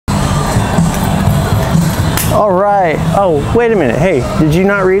All right. Oh, wait a minute. Hey, did you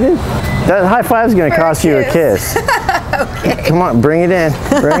not read it? That high five is going to cost you a kiss. Okay. Come on, bring it in.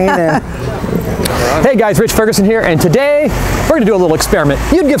 Bring it in. Hey guys, Rich Ferguson here, and today we're going to do a little experiment.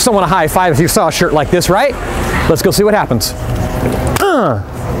 You'd give someone a high five if you saw a shirt like this, right? Let's go see what happens. Oh,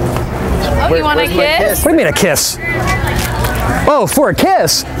 you want a kiss? What do you mean a kiss? Oh, for a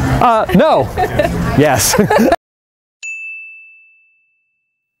kiss? No. Yes.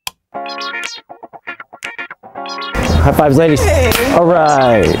 High fives, ladies. Hey. All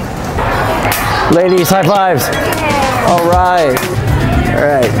right. Ladies, high fives. All right. All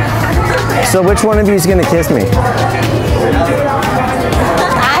right. So which one of you is going to kiss me?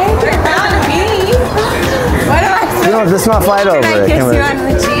 You know, let's not fight over it. Can I kiss you on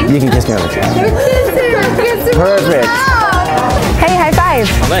the cheek? You can kiss me on the cheek. Perfect. Hey, high five.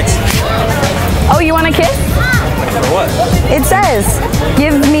 Oh, thanks. Oh, you want a kiss? For what? It says,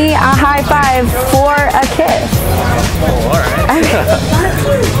 give me a high five for a kiss. Oh, all right.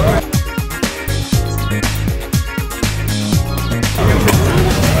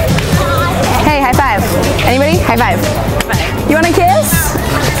 Hey, high five. Anybody? High five. You want a kiss?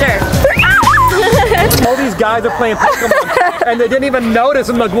 Sure. All these guys are playing Pokemon, and they didn't even notice,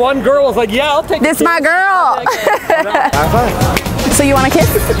 and the one girl was like, yeah, I'll take This my girl. High five. So you want a kiss?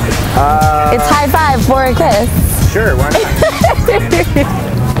 It's high five for a kiss. Sure, why not?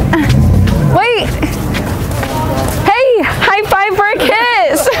 Wait. Hey, high five for a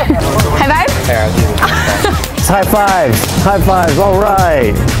kiss. High five? It's high fives. High fives. All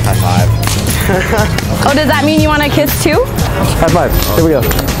right. High five. Oh, does that mean you want a kiss too? High five. Here we go.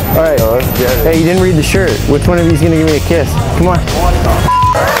 All right. Oh, hey, you didn't read the shirt. Which one of you is going to give me a kiss? Come on.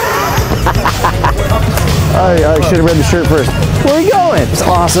 I should have read the shirt first. Where are you going? It's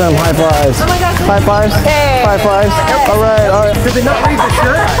awesome. High fives. Oh my gosh. High fives. Hey. High fives. All right. All right. Did they not read the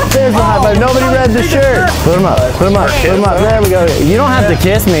shirt? There's the high five. Nobody read the shirt. Put them up. Put them up. Put them up. There we go. You don't have to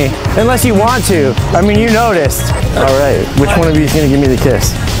kiss me unless you want to. I mean, you noticed. All right. Which one of you is going to give me the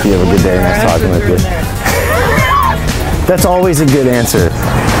kiss? You have a good day. Nice talking with you. That's always a good answer.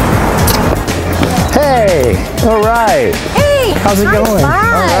 Hey. All right. Hey. How's it going? All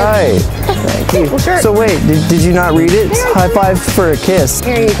right. Thank you. So wait, did you not read it? High five for a kiss.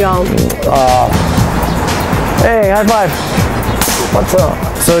 Here you go. Hey, high five. What's up?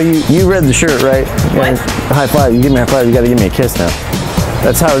 So you read the shirt, right? What? High five. You give me a high five. You got to give me a kiss now.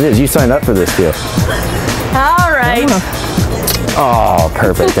 That's how it is. You signed up for this deal. All right. Oh,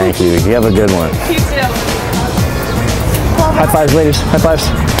 perfect. Thank you. You have a good one. You too. High fives, ladies. High fives.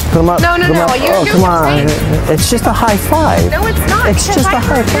 Put them up. No, no, Put 'em no. up. Oh, come on. It's just a high five. No, it's not. It's just a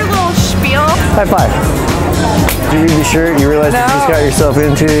high five. Your little spiel. High five. Did you read the shirt? You realize what you just got yourself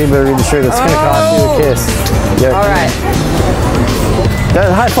into? You better read the shirt. It's going to cost you a kiss. Yeah. All right.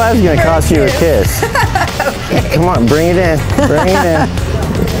 That high five is going to cost you a kiss. Okay. Come on, bring it in. Bring it in.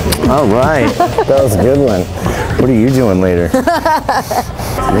 All right. That was a good one. What are you doing later? We're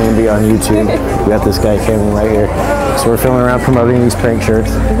going to be on YouTube. We got this guy filming right here. So we're filming around promoting these prank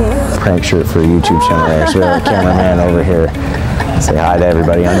shirts. Prank shirt for a YouTube channel there. So we have a cameraman over here. Say hi to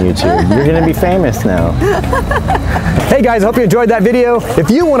everybody on YouTube. You're going to be famous now. Hey guys, I hope you enjoyed that video. If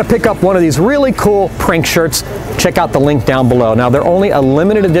you want to pick up one of these really cool prank shirts, check out the link down below. Now, they're only a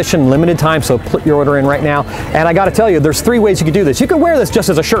limited edition, limited time, so put your order in right now. And I got to tell you, there's 3 ways you can do this. You can wear this just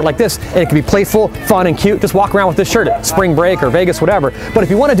as a shirt like this, and it can be playful, fun, and cute. Just walk around with this shirt at spring break or Vegas, whatever. But if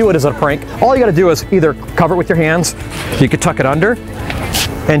you want to do it as a prank, all you got to do is either cover it with your hands, you could tuck it under,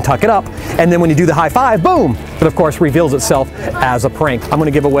 and tuck it up, and then when you do the high five, boom, it of course reveals itself as a prank. I'm going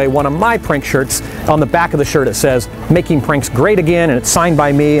to give away one of my prank shirts. On the back of the shirt it says "Making Pranks Great Again," and it's signed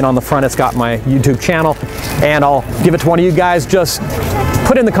by me, and on the front it's got my YouTube channel, and I'll give it to one of you guys. Just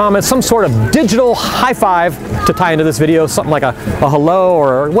put in the comments some sort of digital high five to tie into this video, something like a hello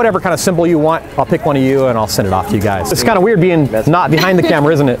or whatever kind of symbol you want. I'll pick one of you and I'll send it off to you guys. It's kind of weird being not behind the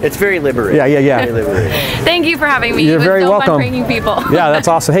camera, isn't it? It's very liberating. Yeah. Very liberating. Thank you for having me. You're very welcome. Fun pranking people. Yeah, that's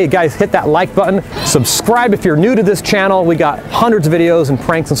awesome. Hey guys, hit that like button. Subscribe if you're new to this channel. We got hundreds of videos and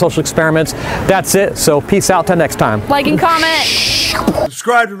pranks and social experiments. That's it. So peace out till next time. Like and comment.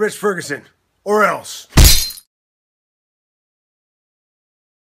 Subscribe to Rich Ferguson, or else.